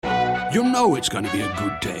You know it's going to be a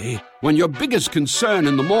good day when your biggest concern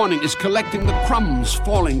in the morning is collecting the crumbs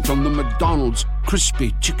falling from the McDonald's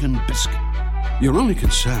crispy chicken biscuit. Your only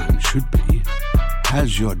concern should be,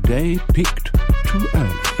 has your day peaked too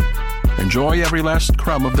early? Enjoy every last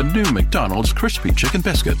crumb of the new McDonald's crispy chicken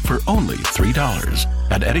biscuit for only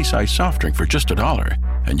 $3. Add any size soft drink for just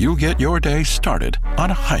 $1, and you'll get your day started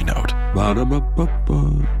on a high note.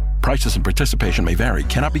 Ba-da-ba-ba-ba. Prices and participation may vary.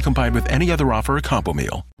 Cannot be combined with any other offer or combo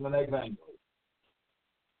meal.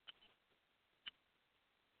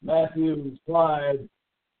 Matthew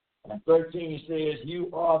 5:13 says,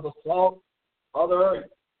 "You are the salt of the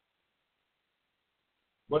earth.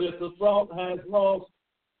 But if the salt has lost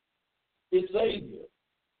its Savior,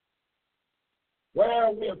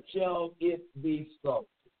 wherewith shall it be salted?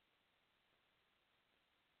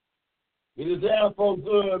 It is therefore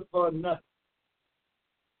good for nothing,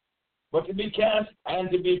 but to be cast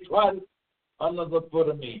and to be trodden under the foot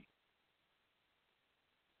of men."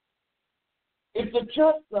 If the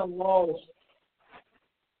church has lost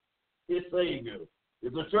its Savior,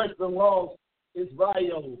 if the church has lost its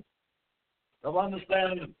value of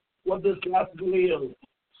understanding what this gospel is,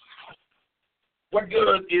 what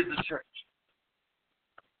good is the church?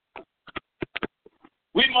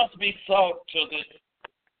 We must be salt to this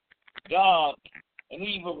dark and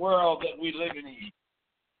evil world that we live in.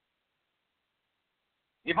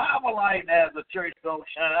 If our light as the church don't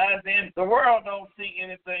shine, then the world don't see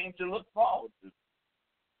anything to look forward to.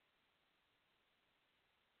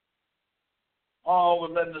 Paul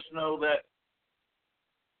was letting us know that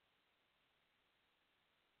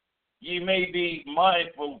ye may be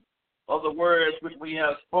mindful of the words which we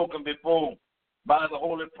have spoken before by the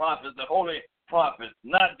holy prophets,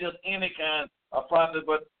 not just any kind of prophet,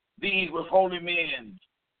 but these was holy men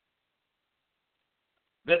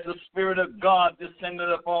that the Spirit of God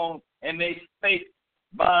descended upon, and they spake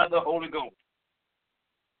by the Holy Ghost.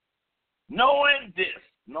 Knowing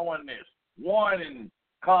this, warning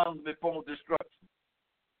comes before destruction,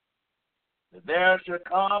 that there shall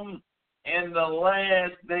come in the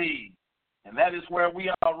last days, and that is where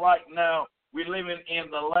we are right now. We're living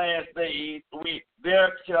in the last days.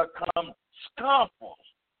 There shall come scoffers,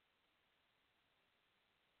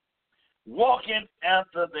 walking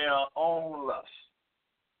after their own lust.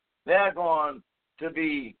 They're going to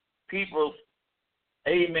be people,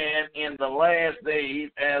 amen, in the last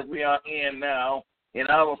days as we are in now in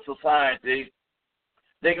our society.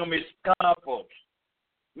 They're going to be scoffers,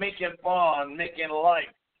 making fun, making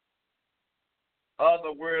light of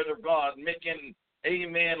the word of God, making,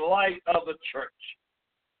 amen, light of the church,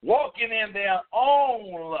 walking in their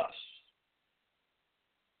own lust.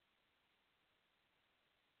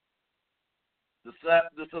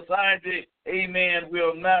 The society, amen,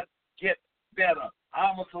 will not get better.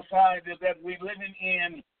 Our society that we're living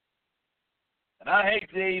in, and I hate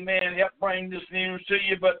to, amen, help bring this news to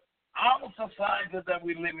you, but our society that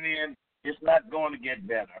we're living in is not going to get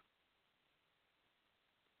better.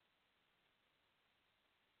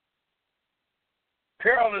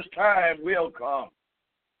 Perilous time will come.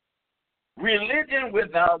 Religion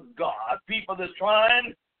without God, people that's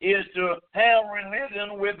trying is to have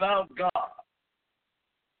religion without God.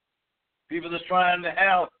 People that's trying to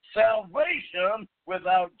have salvation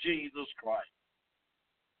without Jesus Christ.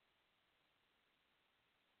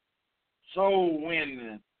 Soul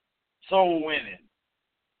winning.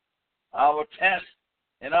 Our test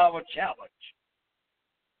and our challenge.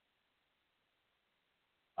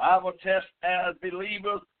 Our test as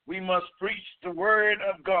believers, we must preach the word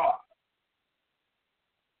of God.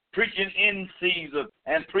 Preaching in season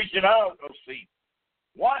and preaching out of season.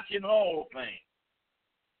 Watching all things.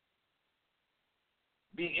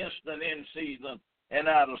 Be instant in season and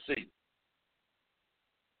out of season.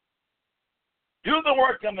 Do the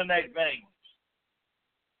work of an evangelist.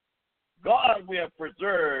 God will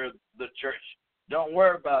preserve the church. Don't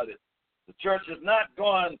worry about it. The church is not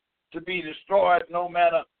going to be destroyed no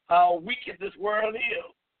matter how wicked this world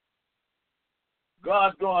is.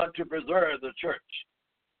 God's going to preserve the church.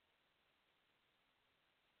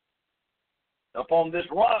 Upon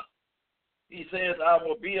this rock, he says, I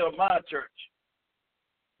will build my church,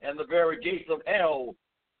 and the very gates of hell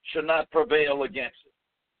shall not prevail against it.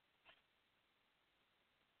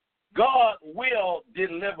 God will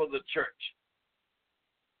deliver the church.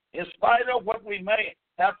 In spite of what we may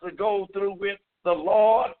have to go through with, the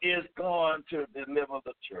Lord is going to deliver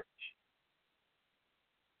the church.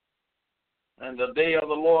 And the day of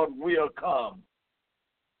the Lord will come.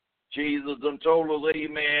 Jesus done told us,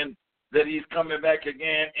 amen, that he's coming back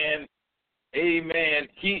again, and amen,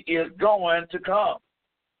 he is going to come.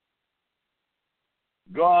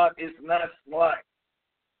 God is not slack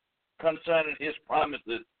concerning his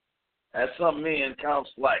promises, as some men count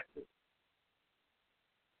slightly.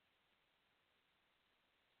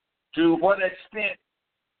 To what extent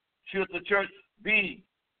should the church be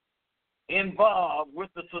involved with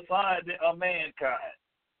the society of mankind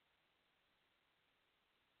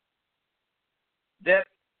that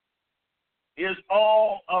is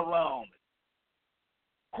all around it?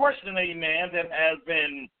 Question, amen, that has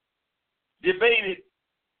been debated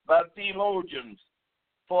by theologians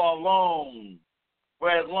for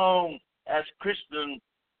as long as Christian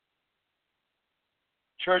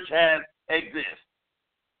church has existed.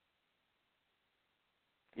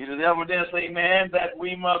 It is evidence, amen, that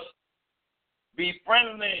we must be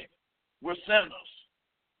friendly with sinners,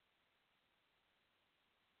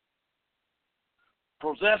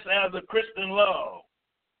 possess as a Christian love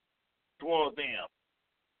toward them.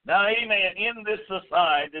 Now, amen, in this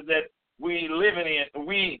society that we live in,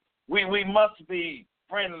 we must be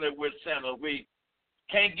friendly with sinners. We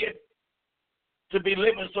can't get to be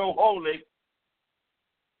living so holy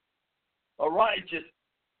or righteous.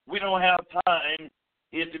 We don't have time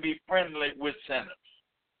here to be friendly with sinners.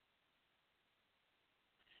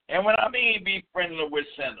 And when I mean be friendly with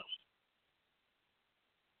sinners,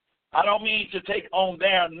 I don't mean to take on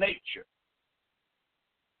their nature.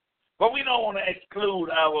 But we don't want to exclude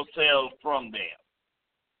ourselves from them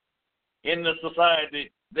in the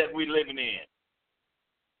society that we're living in.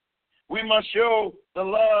 We must show the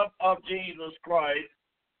love of Jesus Christ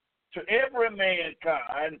to every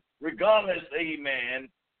mankind, regardless, amen,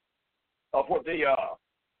 of what they are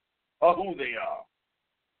or who they are.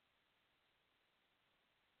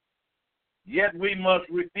 Yet we must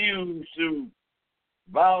refuse to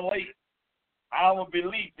violate our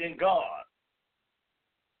belief in God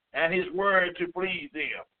and his word to please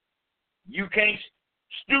them. You can't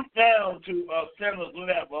stoop down to a sinner's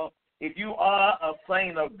level. If you are a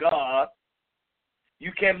saint of God,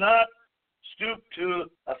 you cannot stoop to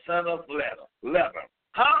a sinner's level.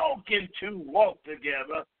 How can two walk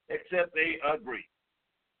together except they agree?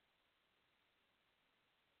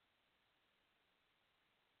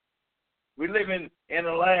 We're living in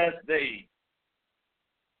the last days.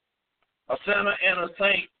 A sinner and a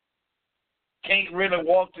saint can't really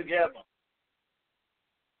walk together.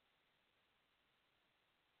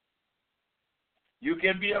 You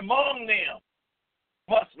can be among them,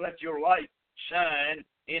 must let your light shine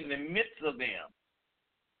in the midst of them.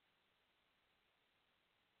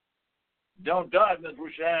 Don't darkness will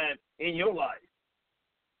shine in your life.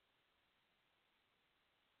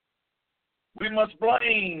 We must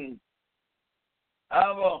blame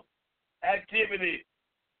our activity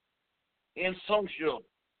in social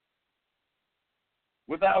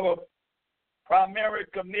with our primary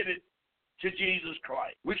committed to Jesus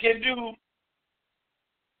Christ. We can do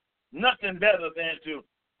nothing better than to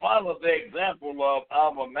follow the example of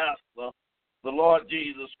our Master, the Lord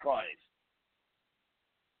Jesus Christ.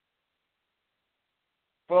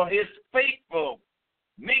 For his faithful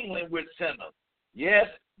mingling with sinners. Yes,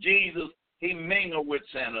 Jesus, he mingled with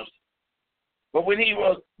sinners. But when he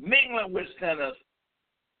was mingling with sinners,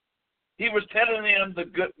 he was telling them the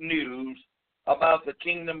good news about the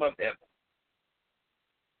kingdom of heaven.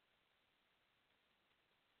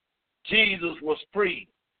 Jesus was free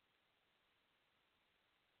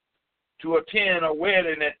to attend a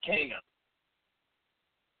wedding at Cana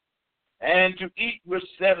and to eat with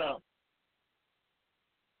sinners,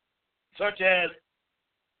 such as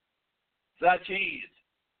Zacchaeus.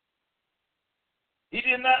 He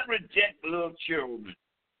did not reject little children,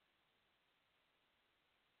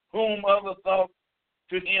 whom others thought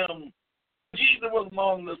to him. Jesus was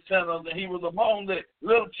among the sinners, and he was among the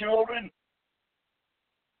little children.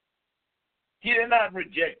 He did not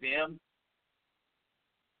reject them.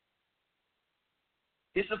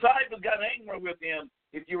 His disciples got angry with him,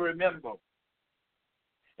 if you remember,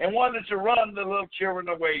 and wanted to run the little children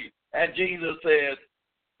away. And Jesus says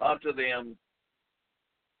unto them,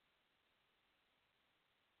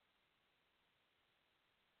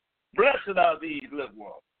 blessed are these little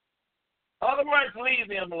ones. Otherwise, leave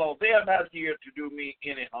them alone. They are not here to do me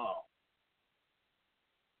any harm.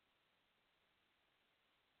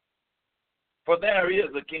 For there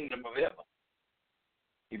is the kingdom of heaven.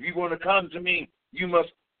 If you want to come to me, you must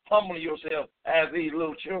humble yourself as these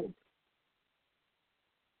little children.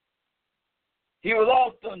 He was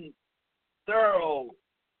often thrown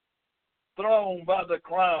by the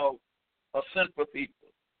crowd of sinful people.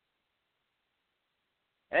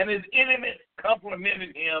 And his enemies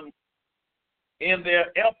complimented him in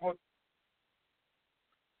their effort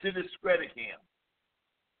to discredit him.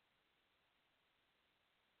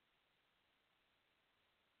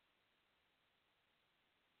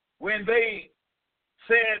 when they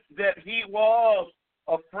said that he was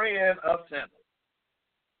a friend of sinners.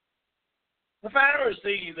 The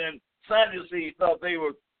Pharisees and Sadducees thought they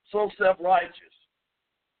were so self-righteous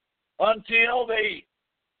until they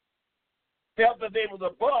felt that they were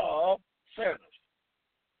above sinners.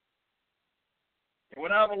 And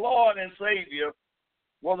when our Lord and Savior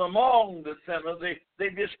was among the sinners, they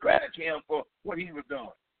discredited him for what he was doing.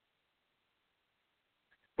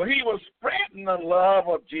 But he was spreading the love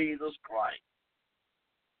of Jesus Christ.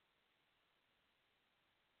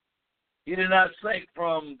 He did not shrink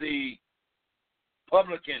from the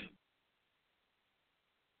publican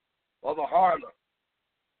or the harlot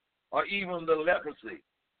or even the leprosy,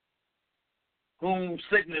 whom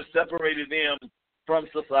sickness separated them from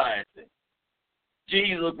society.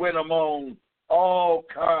 Jesus went among all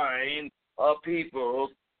kinds of people,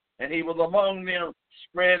 and he was among them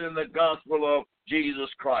spreading the gospel of Jesus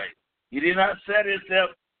Christ. He did not set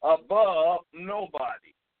himself above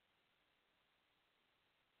nobody.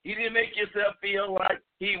 He didn't make himself feel like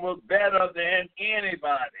he was better than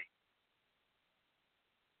anybody.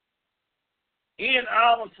 In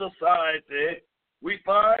our society, we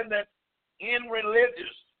find that in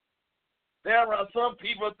religious, there are some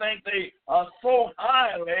people think they are so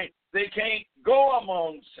highly they can't go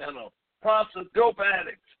among sinners, prostitutes, dope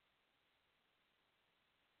addicts.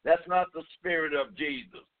 That's not the spirit of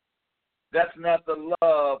Jesus. That's not the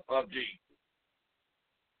love of Jesus.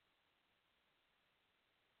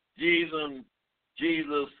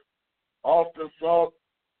 Jesus often sought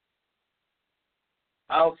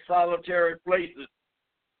out solitary places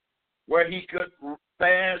where he could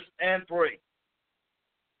fast and pray.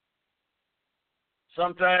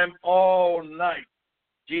 Sometimes all night,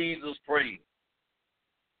 Jesus prayed.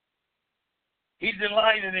 He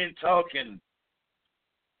delighted in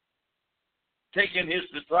taking his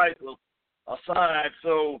disciples aside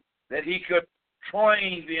so that he could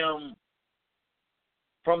train them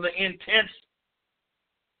for the intense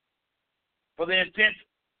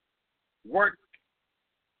work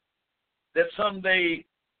that someday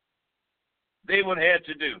they would have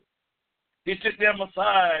to do. He took them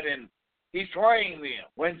aside and he trained them.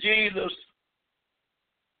 When Jesus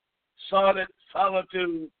sought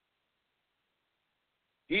solitude,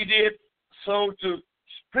 he did so to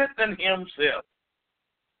strengthen himself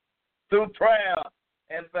through prayer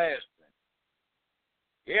and fasting.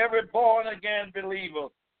 Every born-again believer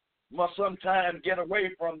must sometimes get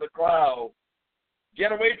away from the crowd,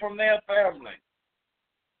 get away from their family,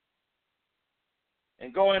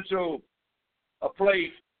 and go into a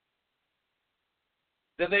place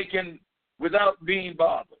that they can, without being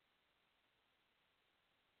bothered,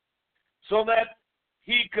 so that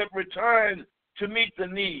he could return to meet the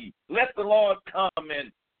need. Let the Lord come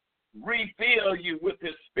and refill you with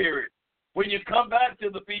his spirit. When you come back to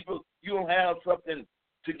the people, you'll have something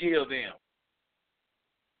to give them.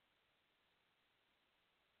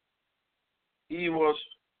 He was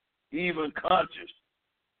even conscious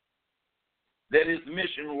that his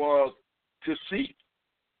mission was to seek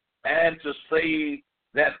and to save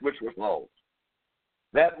that which was lost.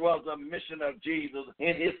 That was a mission of Jesus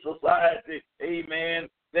in his society, amen,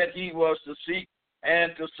 that he was to seek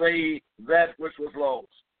and to save that which was lost.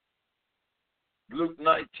 Luke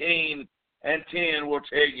 19:10 will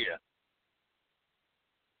tell you,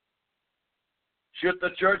 should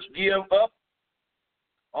the church give up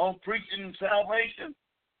on preaching salvation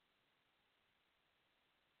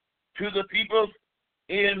to the people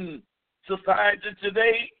in society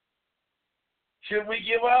today? Should we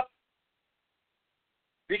give up?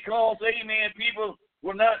 Because, amen, people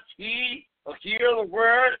will not heed or hear the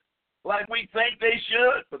word like we think they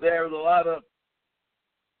should. But there's a lot of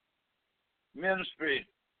ministry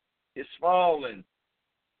is falling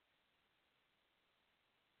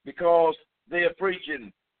because they are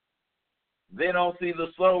preaching. They don't see the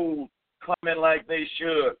souls coming like they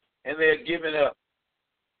should, and they're giving up.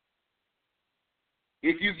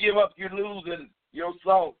 If you give up, you're losing your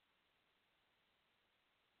soul.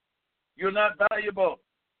 You're not valuable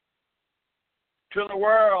to the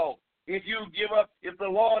world. If you give up, if the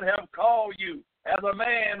Lord have called you as a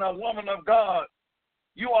man or woman of God,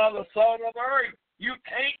 you are the salt of the earth. You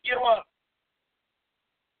can't give up.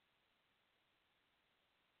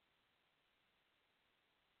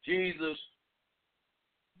 Jesus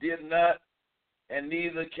did not, and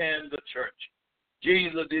neither can the church.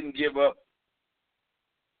 Jesus didn't give up,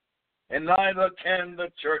 and neither can the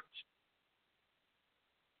church.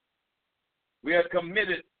 We are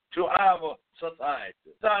committed to our society.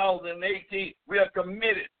 2018, we are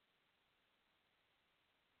committed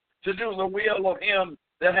to do the will of him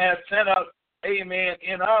that has sent us, amen,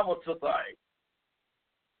 in our society.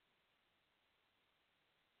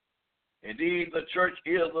 Indeed, the church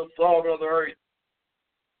is the salt of the earth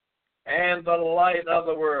and the light of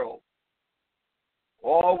the world.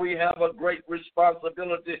 All we have a great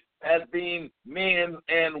responsibility as being men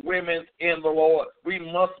and women in the Lord. We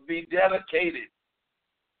must be dedicated.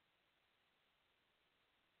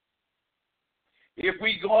 If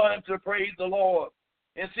we go on to praise the Lord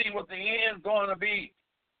and see what the end's going to be,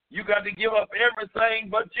 you got to give up everything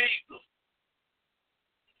but Jesus.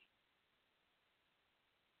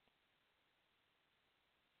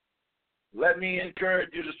 Let me encourage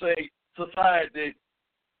you to say society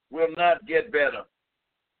will not get better.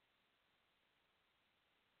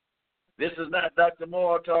 This is not Dr.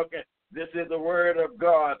 Moore talking. This is the word of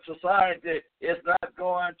God. Society is not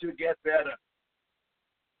going to get better.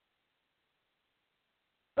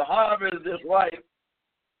 The harvest is ripe,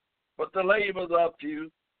 but the labors are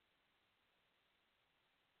few.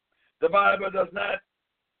 The Bible does not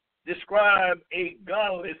describe a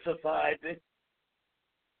godly society,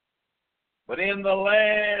 but in the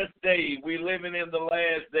last day, we're living in the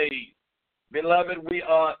last days. Beloved, we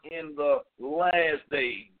are in the last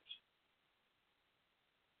days.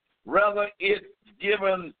 Rather, it's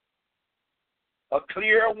given a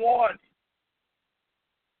clear warning.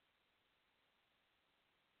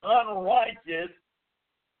 Unrighteous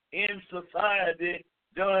in society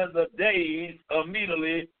during the days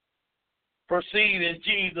immediately preceding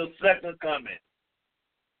Jesus' second coming.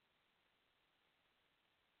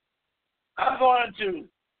 I'm going to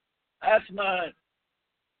ask my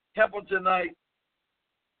helper tonight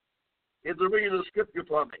is to read a scripture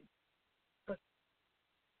for me.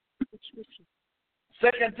 2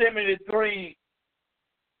 Timothy 3,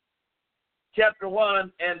 chapter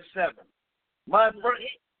 1 and 7. My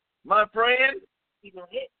friend,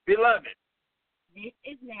 beloved, this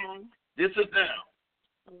is now.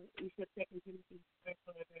 You said 2 Timothy 3.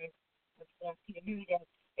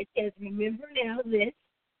 It says, remember now this.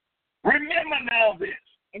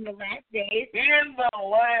 In the last days.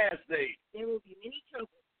 There will be many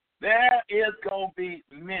troubles. There is going to be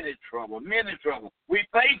many trouble. We're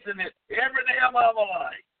facing it every day of our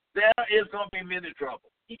life. There is going to be many trouble.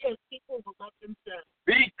 Because people will love themselves.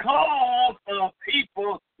 Because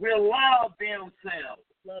people will love themselves.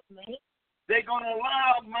 Love money. They're going to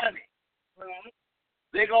love money. Brag.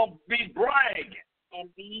 They're going to be bragging.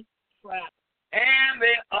 And be proud. And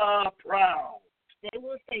they are proud. They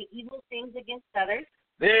will say evil things against others.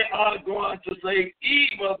 They are going to say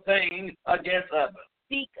evil things against others.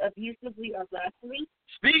 Speak abusively or blasphemy.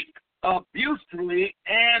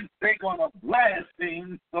 And they're going to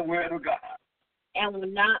blaspheme the word of God. And will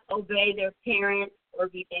not obey their parents or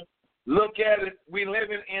be thankful. Look at it. We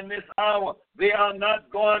living in this hour. They are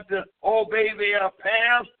not going to obey their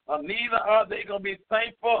parents, or neither are they going to be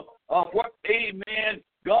thankful of what, amen,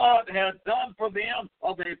 God has done for them,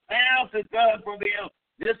 or their parents have done for them.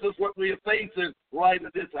 This is what we are facing right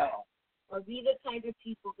at this hour. Or be the kind of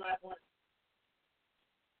people God wants.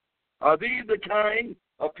 Are these the kind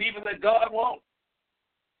of people that God wants?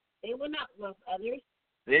 They will not love others.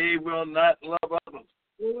 They will not love others.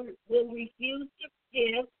 Will refuse to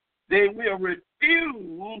forgive. They will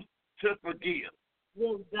refuse to forgive.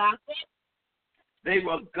 Will gossip. They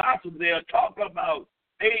will gossip. They'll talk about,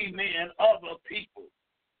 amen, other people.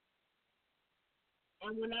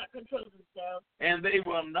 And will not control themselves. And they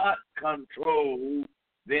will not control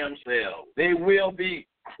themselves. They will be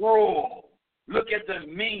cruel. Look at the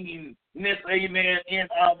meanness, amen, in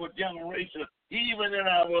our generation, even in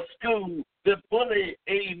our school. The bully,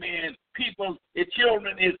 amen, people, the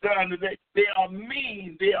children is done today. They are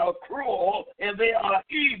mean, they are cruel, and they are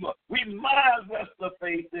evil. We might as well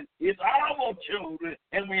face it. It's our children,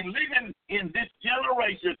 and we're living in this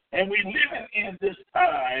generation, and we're living in this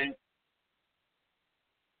time.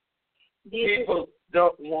 People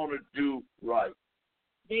don't want to do right.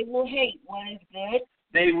 They will hate what is good.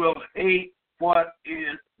 They will hate what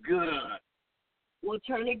is good. Will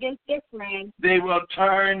turn against their friends. They will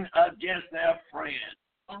turn against their friends.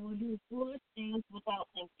 And will do foolish things without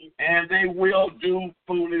thinking. And they will do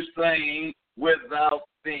foolish things without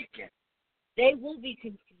thinking. They will be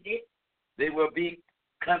conceited. They will be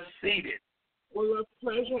conceited. Will love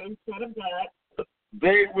pleasure instead of God.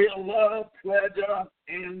 They will love pleasure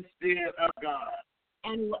instead of God.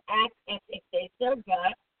 And will act as if they serve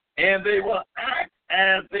God. And they will act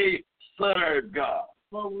as they serve God.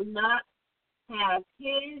 But will not have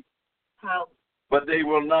his power. But they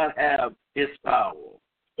will not have his power.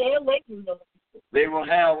 Stay away from those people. They will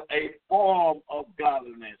have a form of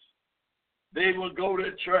godliness. They will go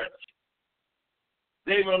to church.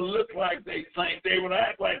 They will look like they think. They will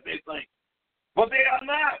act like they think. But they are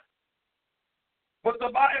not. But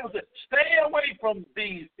the Bible says, stay away from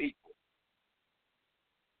these people.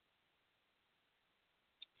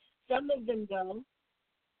 Some of them go.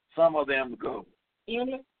 Some of them go.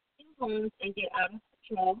 In homes and get out of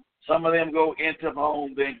control. Some of them go into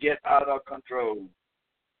homes and get out of control.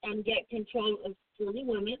 And get control of silly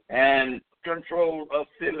women. And control of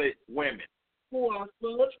silly women. Who are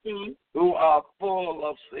full of sin. Who are full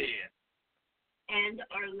of sin. And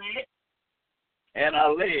are led. And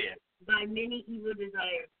are led. By many evil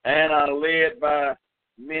desires. And are led by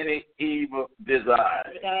many evil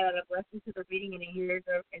desires. God, a blessing to the reading and the hearers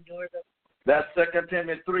and doers of. That's 2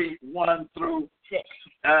 Timothy 3, 1 through 6.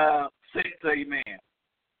 6, amen.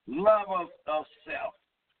 Lovers of self.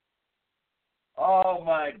 Oh,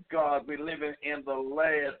 my God, we're living in the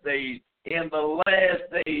last days. In the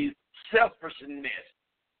last days, selfishness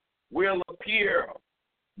will appear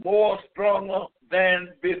more stronger than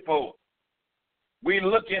before. We're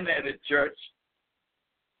looking at it, church.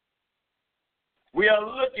 We are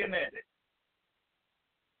looking at it.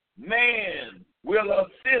 Man will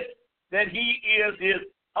assist that he is his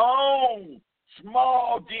own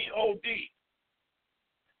small G-O-D.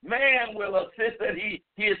 Man will assist that he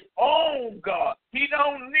his own God. He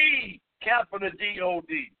don't need capital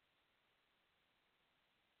G-O-D.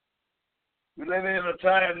 We live in a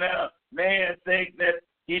time now, man thinks that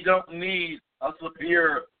he don't need a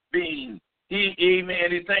superior being. He's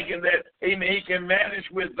thinking that, amen, he can manage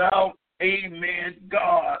without, amen,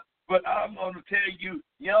 God. But I'm going to tell you,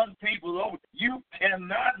 young people, you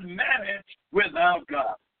cannot manage without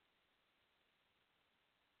God.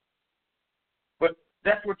 But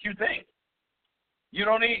that's what you think. You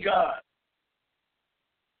don't need God.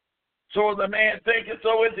 So the man thinking,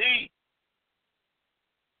 so is he.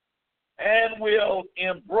 And will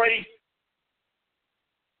embrace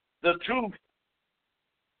the truth,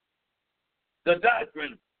 the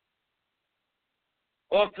doctrine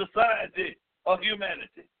of society, of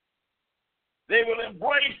humanity. They will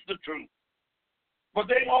embrace the truth, but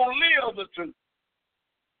they won't live the truth.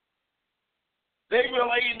 They will,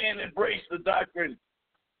 amen, embrace the doctrine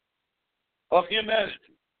of humanity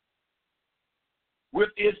with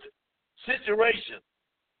its situation.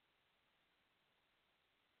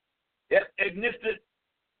 That existed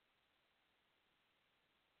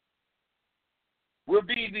will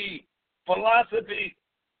be the philosophy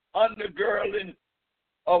undergirding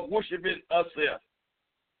of worshiping ourselves.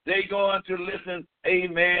 They're going to listen,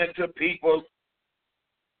 amen, to people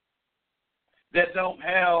that don't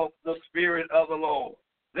have the Spirit of the Lord.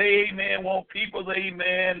 They, amen, want people,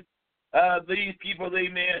 amen, these people,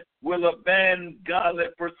 amen, will abandon godly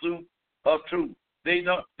pursuit of truth. They're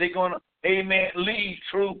going to, amen, leave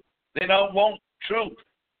truth. They don't want truth.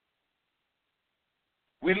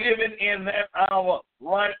 We're living in that hour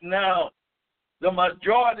right now. The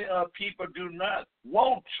majority of people do not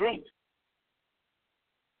want truth.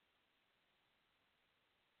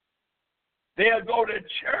 They'll go to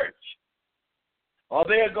church or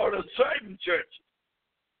they'll go to certain churches,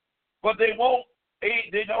 but they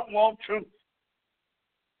don't want truth.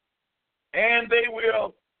 And they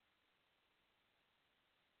will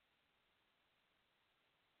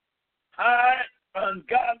hide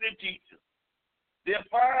ungodly teachers. They'll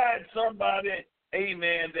find somebody,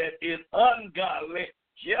 amen, that is ungodly,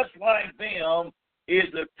 just like them, is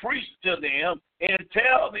to preach to them and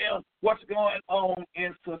tell them what's going on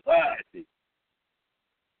in society.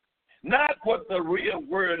 Not what the real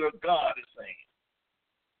word of God is saying.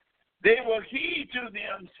 They will heed to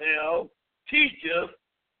themselves teachers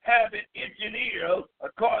having itching ears,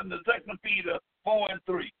 according to 2 Peter 4 and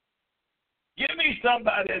 3. Give me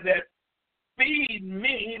somebody that feed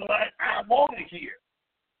me like I want to hear.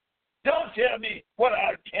 Don't tell me what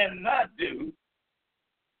I cannot do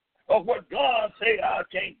or what God say I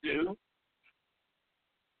can't do.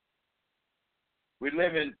 We're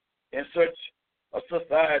living in such a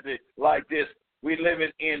society like this. We're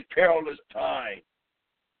living in perilous times.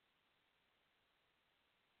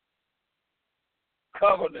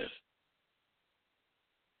 Covetousness,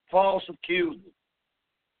 false accusers,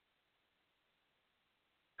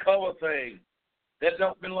 cover things that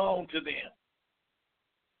don't belong to them.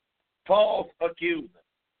 False accusers,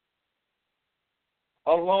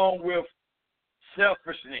 along with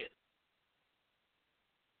selfishness,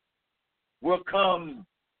 will come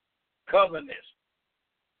covetousness.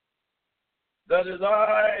 The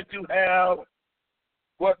desire to have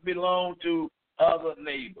what belongs to other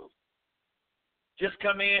neighbors. Just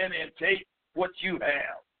come in and take what you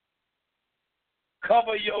have.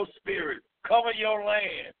 Cover your spirit. Cover your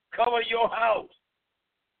land. Cover your house.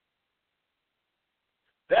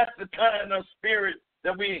 That's the kind of spirit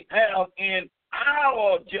that we have in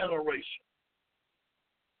our generation.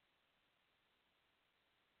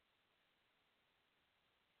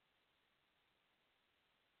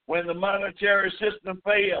 when the monetary system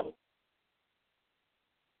failed,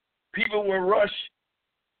 people will rush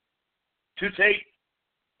to take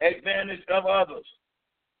advantage of others.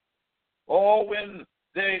 Or when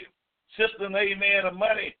the system, amen, of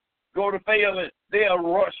money go to failing, they'll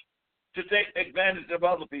rush to take advantage of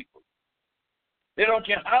other people. They don't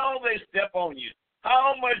care how they step on you,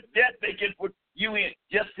 how much debt they can put you in,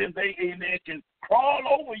 just if they, amen, can crawl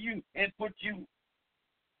over you and put you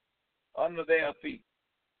under their feet.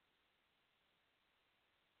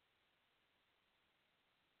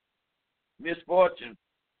 Misfortune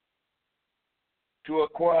to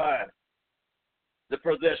acquire the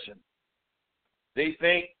possession. They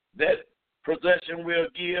think that possession will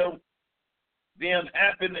give them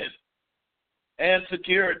happiness and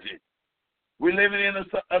security. We're living in a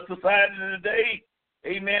society today,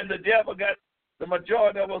 amen, the devil got the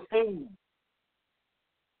majority of us food.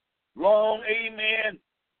 Long, amen,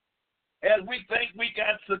 as we think we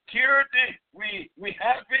got security, we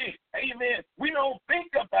happy, amen, we don't think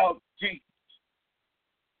about Jesus.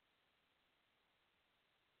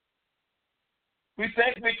 We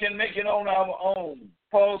think we can make it on our own.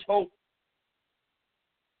 False hope.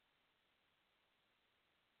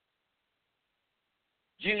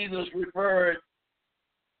 Jesus referred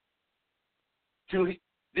to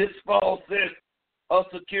this false sense of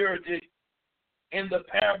security in the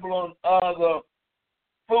parable of the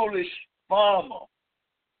foolish farmer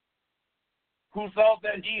who thought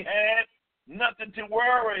that he had nothing to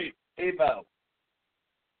worry about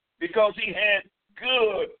because he had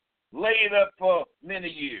good laid up for many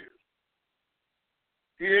years.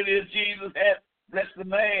 Here it is, Jesus had blessed the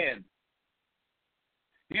man.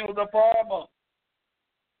 He was a farmer.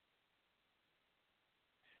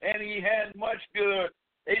 And he had much good.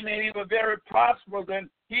 Amen. He was very prosperous, and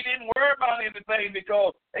he didn't worry about anything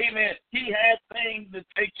because, amen, he had things to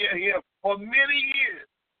take care of him for many years.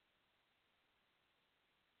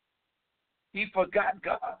 He forgot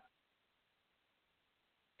God.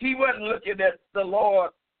 He wasn't looking at the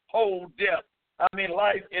Lord hold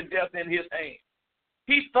life and death in his hand.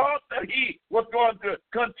 He thought that he was going to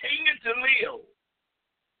continue to live.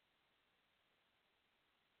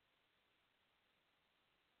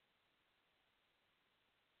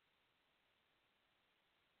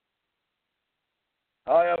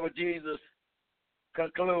 However, Jesus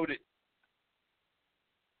concluded,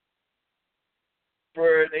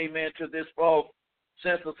 referred, amen, to this false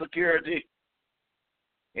sense of security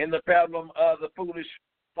in the parable of the foolish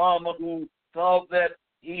farmer who thought that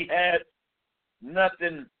he had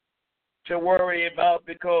nothing to worry about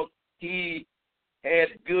because he had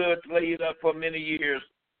goods laid up for many years.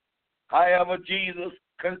 However, Jesus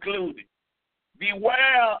concluded,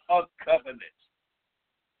 beware of covenants.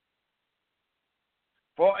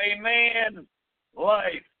 For a man's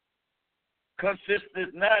life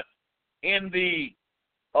consisted not in the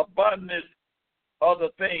abundance of the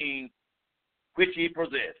things which he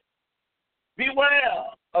possessed. Beware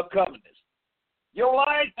of covenants. Your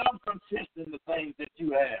life don't consist in the things that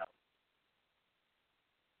you have.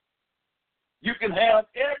 You can have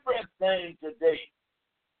everything today,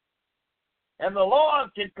 and the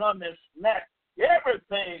Lord can come and snatch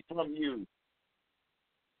everything from you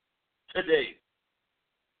today.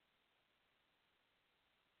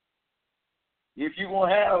 If you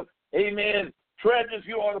want to have, amen, treasures,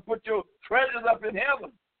 you ought to put your treasures up in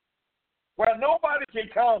heaven where nobody can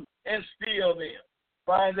come and steal them.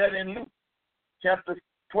 Find that in Luke chapter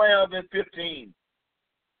 12 and 15.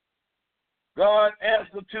 God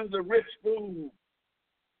answered to the rich fool,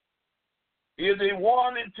 is a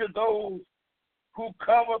warning to those who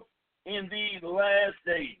covet in these last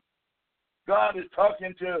days. God is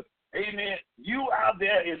talking to, amen, you out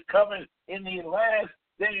there is coming in the last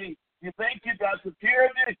days. You think you got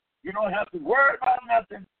security, you don't have to worry about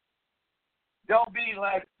nothing. Don't be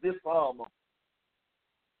like this farmer.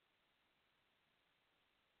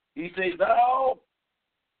 He says, thou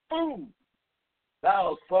fool,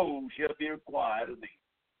 thou soul shall be required of thee.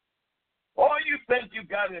 Or you think you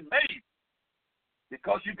got it made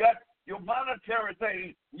because you got your monetary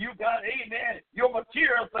thing, you got, amen, your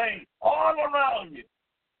material thing all around you.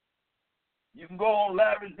 You can go on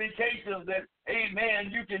lavish vacations that,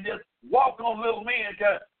 amen, you can just walk on little men.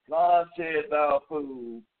 God said, thou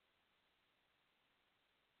fool,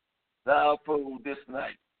 this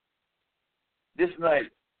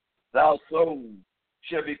night, thou soul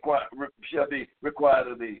shall be required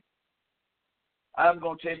of thee. I'm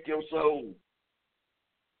going to take your soul.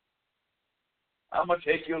 I'm going to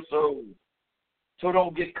take your soul. So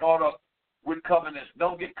don't get caught up with covenants.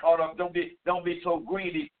 Don't get caught up. Don't be so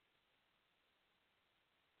greedy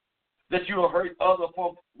that you'll hurt other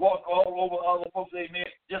folks, walk all over other folks, amen,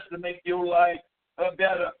 just to make your life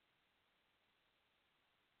better.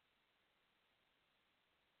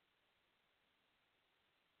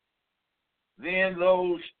 Then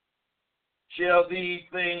those shall these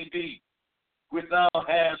things be which thou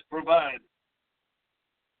hast provided.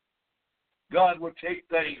 God will take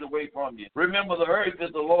things away from you. Remember, the earth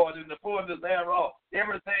is the Lord and the fullness thereof.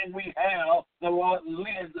 Everything we have, the Lord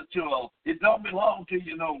lends it to us. It don't belong to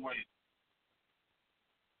you no way.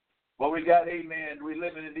 But we got, amen, we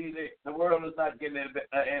living in these days. The world is not getting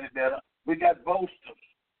any better. We got boasters.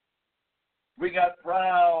 We got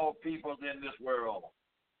proud people in this world.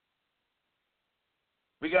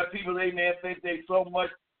 We got people, amen, think they're so much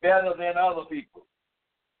better than other people.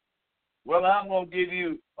 Well, I'm going to give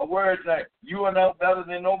you a word like, you are no better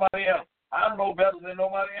than nobody else. I'm no better than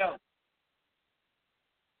nobody else.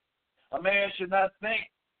 A man should not think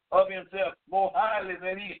of himself more highly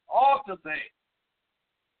than he ought to think.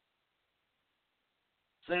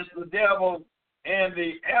 Since the devil and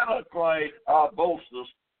the Antichrist are boasters,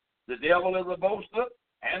 the devil is a boaster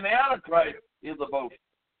and the Antichrist is a boaster.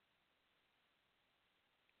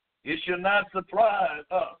 It should not surprise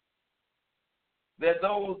us that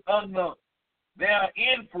those under their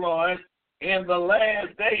influence in the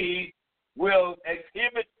last days will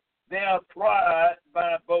exhibit their pride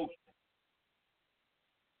by boasting.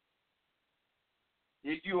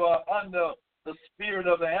 If you are under the spirit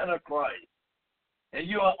of the Antichrist, and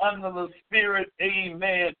you are under the spirit,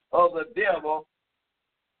 amen, of the devil,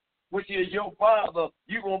 which is your father,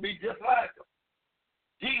 you're going to be just like him.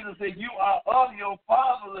 Jesus said, you are of your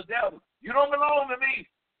father, the devil. You don't belong to me.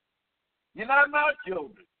 You're not my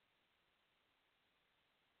children.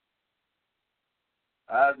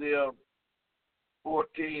 Isaiah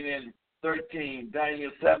 14 and 13,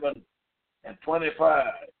 Daniel 7 and 25.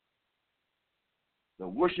 The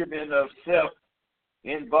worshiping of self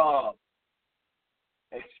involved,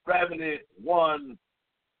 extravagant one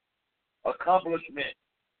accomplishment.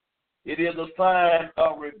 It is a sign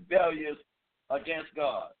of rebellion against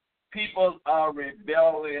God. People are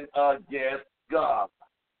rebelling against God.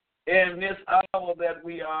 In this hour that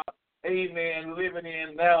we are, amen, living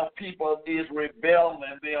in now, people is rebelling.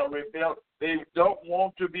 They are rebelling. They don't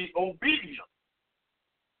want to be obedient.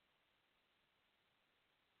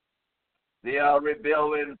 They are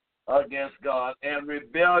rebelling against God. And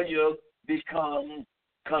rebellion becomes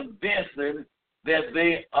convincing that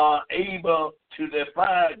they are able to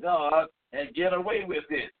defy God and get away with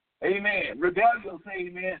it. Amen. Rebellion say,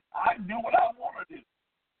 amen, I can do what I want to do.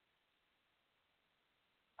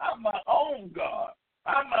 I'm my own God.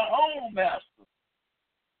 I'm my own master.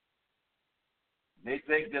 They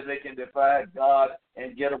think that they can defy God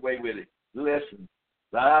and get away with it. Listen,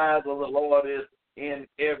 the eyes of the Lord is in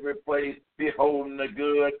every place, beholding the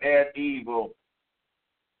good and evil.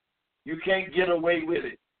 You can't get away with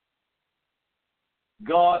it.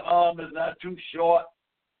 God's arm is not too short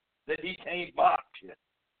that he can't box you.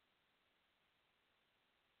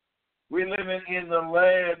 We're living in the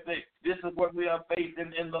last day. This is what we are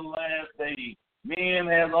facing in the last days. Man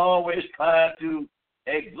has always tried to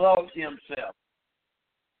exalt himself.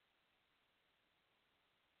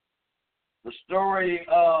 The story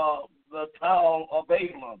of the Tower of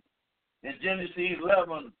Babel in Genesis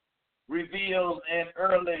 11 reveals an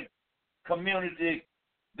early community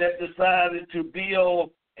that decided to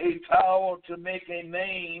build a tower to make a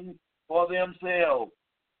name for themselves.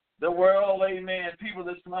 The world, amen, people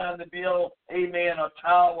that's trying to build, amen, a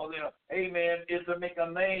tower there, amen, is to make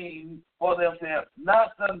a name for themselves.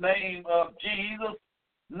 Not the name of Jesus,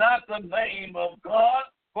 not the name of God,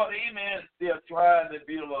 but, amen, they're trying to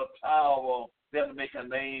build a tower that'll make a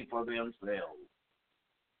name for themselves.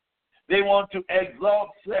 They want to exalt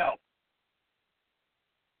self.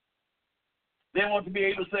 They want to be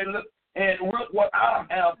able to say, look, and look what I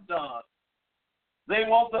have done. They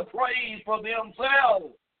want the praise for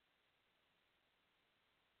themselves.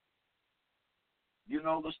 You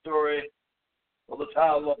know the story of the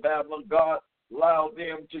Tower of Babel. God allowed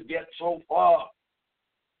them to get so far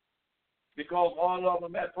because all of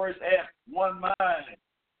them at first had one mind.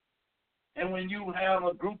 And when you have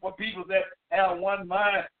a group of people that have one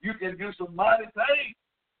mind, you can do some mighty things.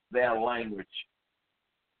 Their language.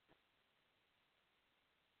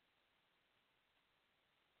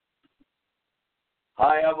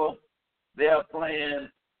 However, their plan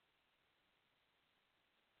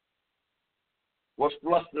was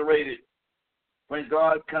frustrated when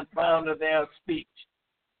God confounded their speech.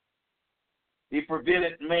 He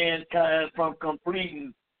prevented mankind from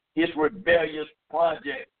completing his rebellious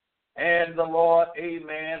project. And the Lord,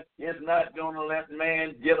 amen, is not going to let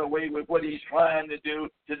man get away with what he's trying to do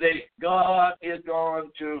today. God is going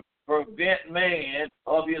to prevent man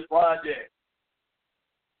of his project.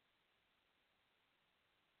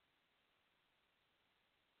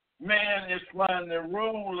 Man is trying to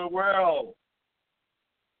rule the world.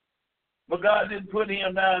 But God didn't put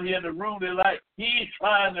him down here to rule it like he's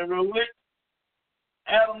trying to rule it.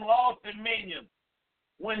 Adam lost dominion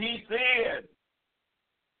when he said,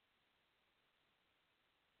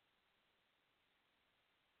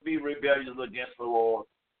 be rebellious against the Lord.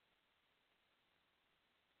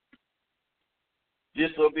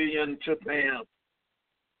 Disobedient to parents.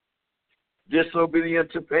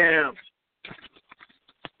 Disobedient to parents.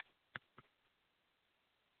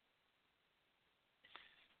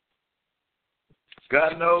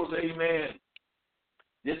 God knows, amen.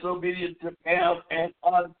 Disobedient to parents and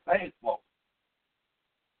unthankful.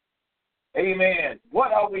 Amen.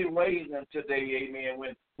 What are we raising today, amen,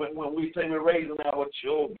 when we say we're raising our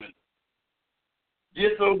children?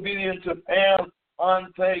 Disobedient to parents,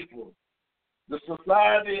 unthankful. The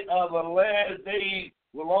society of the last days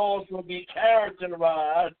will also be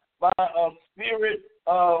characterized by a spirit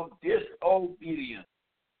of disobedience.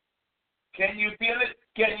 Can you feel it?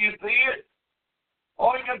 Can you see it?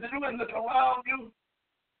 All you have to do is look around you.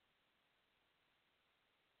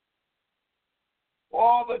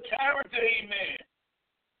 All the character, amen,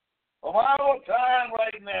 of our time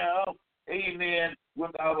right now, amen,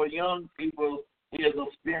 with our young people is a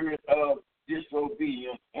spirit of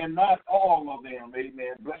disobedience. And not all of them,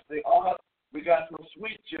 amen. Bless their heart. We got some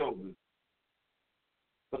sweet children.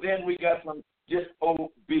 But then we got some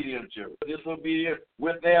disobedient children. Disobedient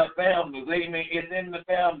with their families, amen. It's in the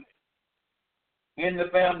family. In the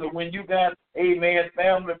family, when you got, amen,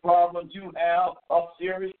 family problems, you have a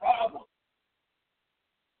serious problem.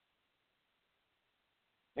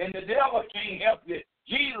 And the devil can't help you.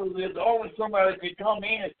 Jesus is the only somebody that can come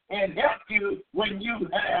in and help you when you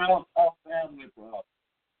have a family problem.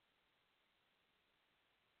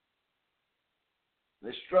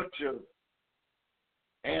 The structure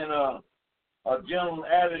and a general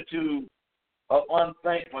attitude of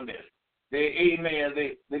unthankfulness.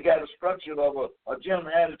 They got a structure of a general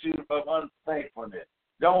attitude of unthankfulness.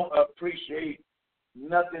 Don't appreciate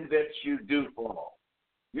nothing that you do for them.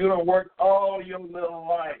 You don't work all your little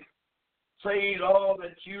life, saved all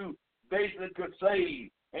that you basically could save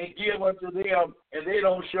and give unto them, and they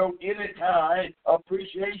don't show any kind of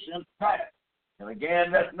appreciation back. And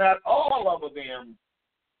again, that's not all of them.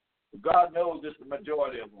 God knows it's the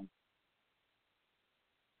majority of them.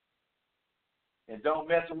 And don't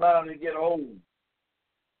mess around and get old.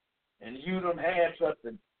 And you don't have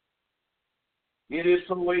something. It is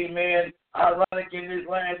so, amen, ironic in this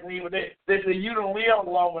last and even day. They say you don't live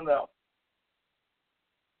long enough.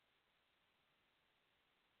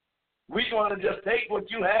 We're going to just take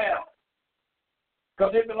what you have.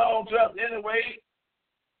 Because it belongs to us anyway.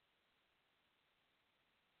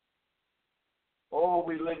 Oh,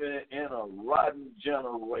 we live in a rotten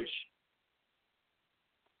generation.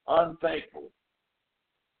 Unthankful.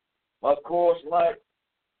 Of course, like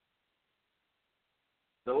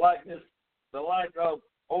the lack of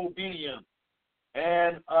obedience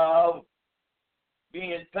and of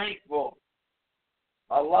being thankful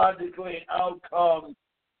are logically outcomes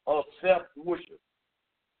of self-worship.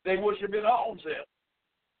 They worship their own self.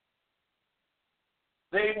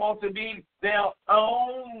 They want to be their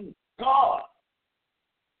own God.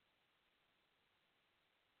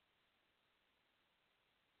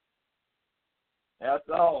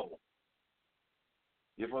 After all,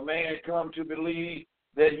 if a man come to believe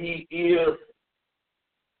that he is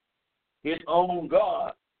his own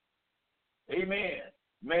God, amen.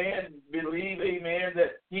 Man believe, amen,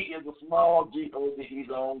 that he is a small G-O, his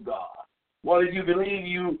own God. Well, if you believe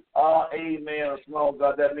you are, amen, a small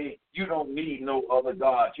God, that means you don't need no other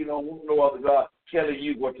God. You don't want no other God telling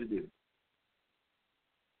you what to do.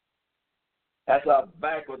 That's how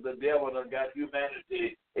backward the devil done got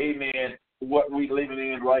humanity, amen, what we living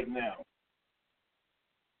in right now.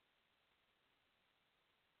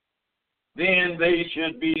 Then they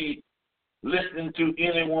should be listening to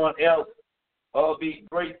anyone else or be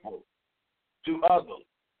grateful to others,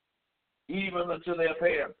 even to their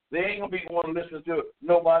parents. They ain't going to be going to listen to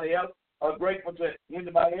nobody else or grateful to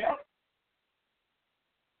anybody else.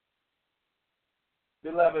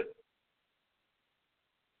 Beloved,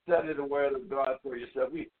 study the word of God for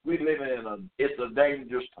yourself. We live in it's a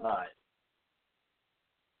dangerous time.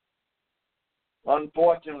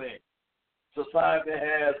 Unfortunately, society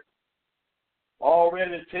has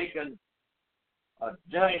already taken a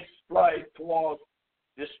giant stride towards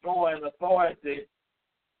destroying authority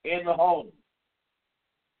in the home.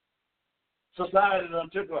 Society done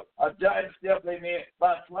took a giant step, amen,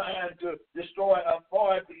 by trying to destroy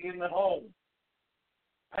authority in the home.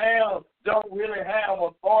 Parents don't really have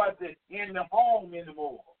authority in the home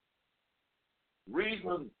anymore.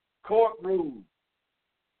 Recent court rules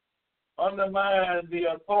undermine the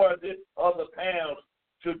authority of the parents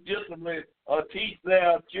to discipline or teach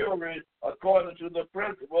their children according to the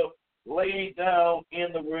principles laid down in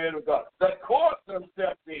the Word of God. The courts have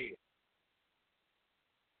stepped in.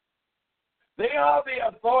 They are the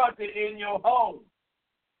authority in your home.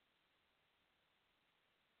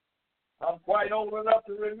 I'm quite old enough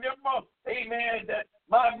to remember, amen, that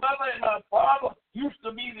my mother and my father used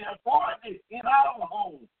to be the authority in our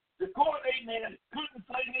home. The court, amen, couldn't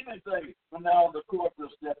say anything, but now the court has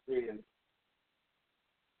stepped in.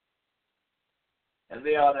 And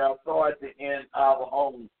they are the authority in our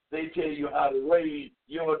home. They tell you how to raise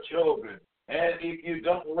your children. And if you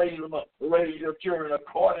don't raise your children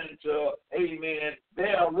according to, amen,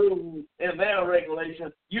 their rules and their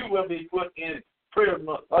regulations, you will be put in prison,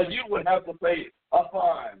 or you would have to pay a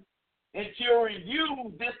fine. And children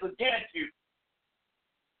use this against you.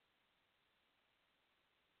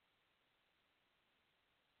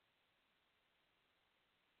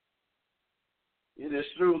 It is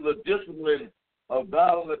through the discipline of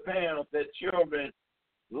godly parents that children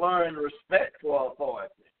learn respect for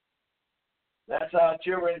authority. That's how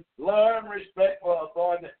children learn respect for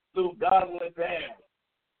authority, through godly parents,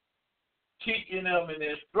 teaching them and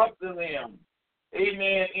instructing them,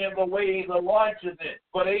 amen, in the ways of righteousness.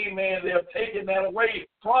 But, amen, they're taking that away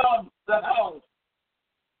from the house.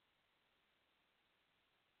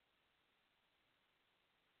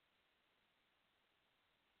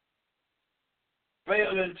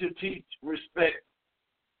 Failing to teach respect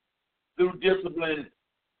through discipline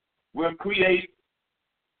will create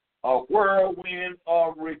a whirlwind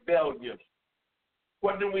of rebellion.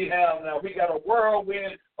 What do we have now? We got a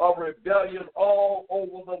whirlwind of rebellion all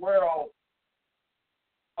over the world.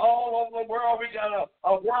 All over the world, we got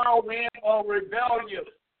a whirlwind of rebellion.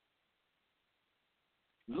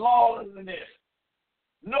 Lawlessness.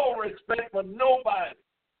 No respect for nobody.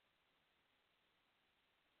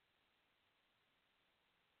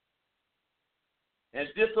 And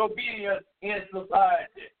disobedience in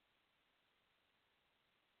society.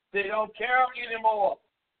 They don't care anymore.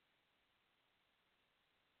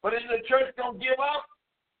 But is the church going to give up?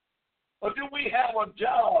 Or do we have a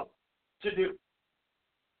job to do?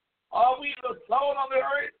 Are we the salt of the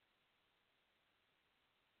earth?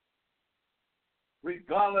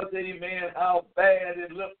 Regardless, amen, how bad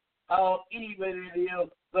it looks, how evil it is,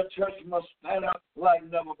 the church must stand up like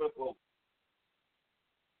never before.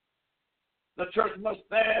 The church must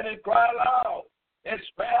stand and cry loud and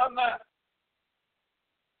spare not.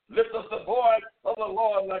 Lift up the voice of the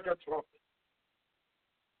Lord like a trumpet.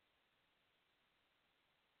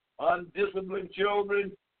 Undisciplined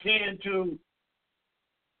children tend to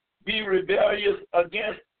be rebellious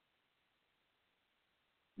against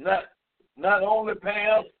not only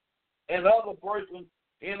parents and other persons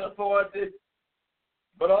in authority,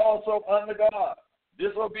 but also under God.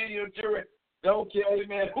 Disobedient children don't care,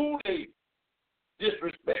 amen, who they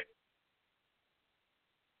disrespect.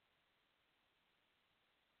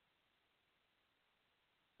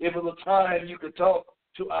 It was a time you could talk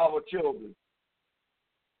to our children.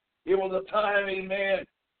 It was a time, amen,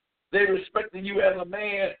 they respected you as a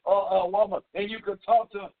man or a woman, and you could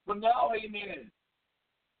talk to them. But now, amen,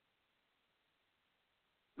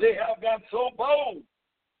 they have got so bold.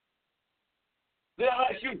 They'll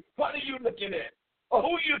ask you, what are you looking at? Or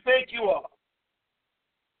who you think you are?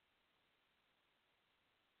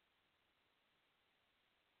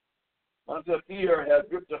 Until fear has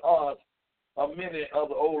gripped the hearts of many of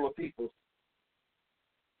the older people.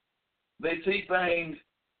 They see things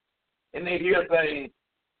and they hear things,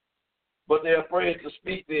 but they're afraid to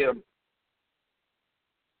speak them.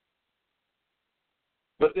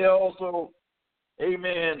 But they also,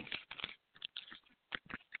 amen,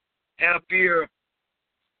 have fear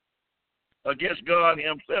against God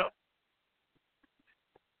himself.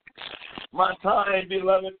 My time,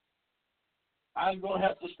 beloved, I'm going to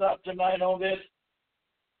have to stop tonight on this.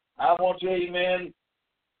 I want you, amen,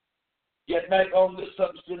 get back on this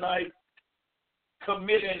subject tonight,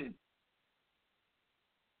 committing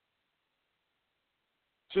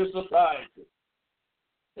to society.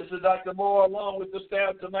 This is Dr. Moore along with the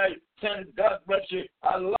staff tonight. God bless you.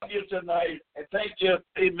 I love you tonight. And thank you,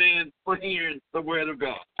 amen, for hearing the word of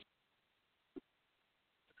God.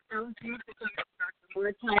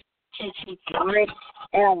 More time to teach the word.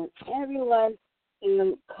 And everyone,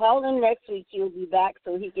 call him next week. He'll be back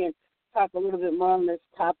so he can talk a little bit more on this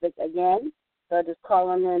topic again. So just call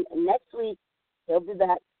on in next week. He'll be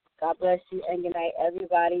back. God bless you, and good night,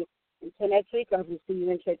 everybody. Until next week, I'll see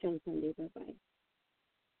you in church on Sunday. Bye-bye.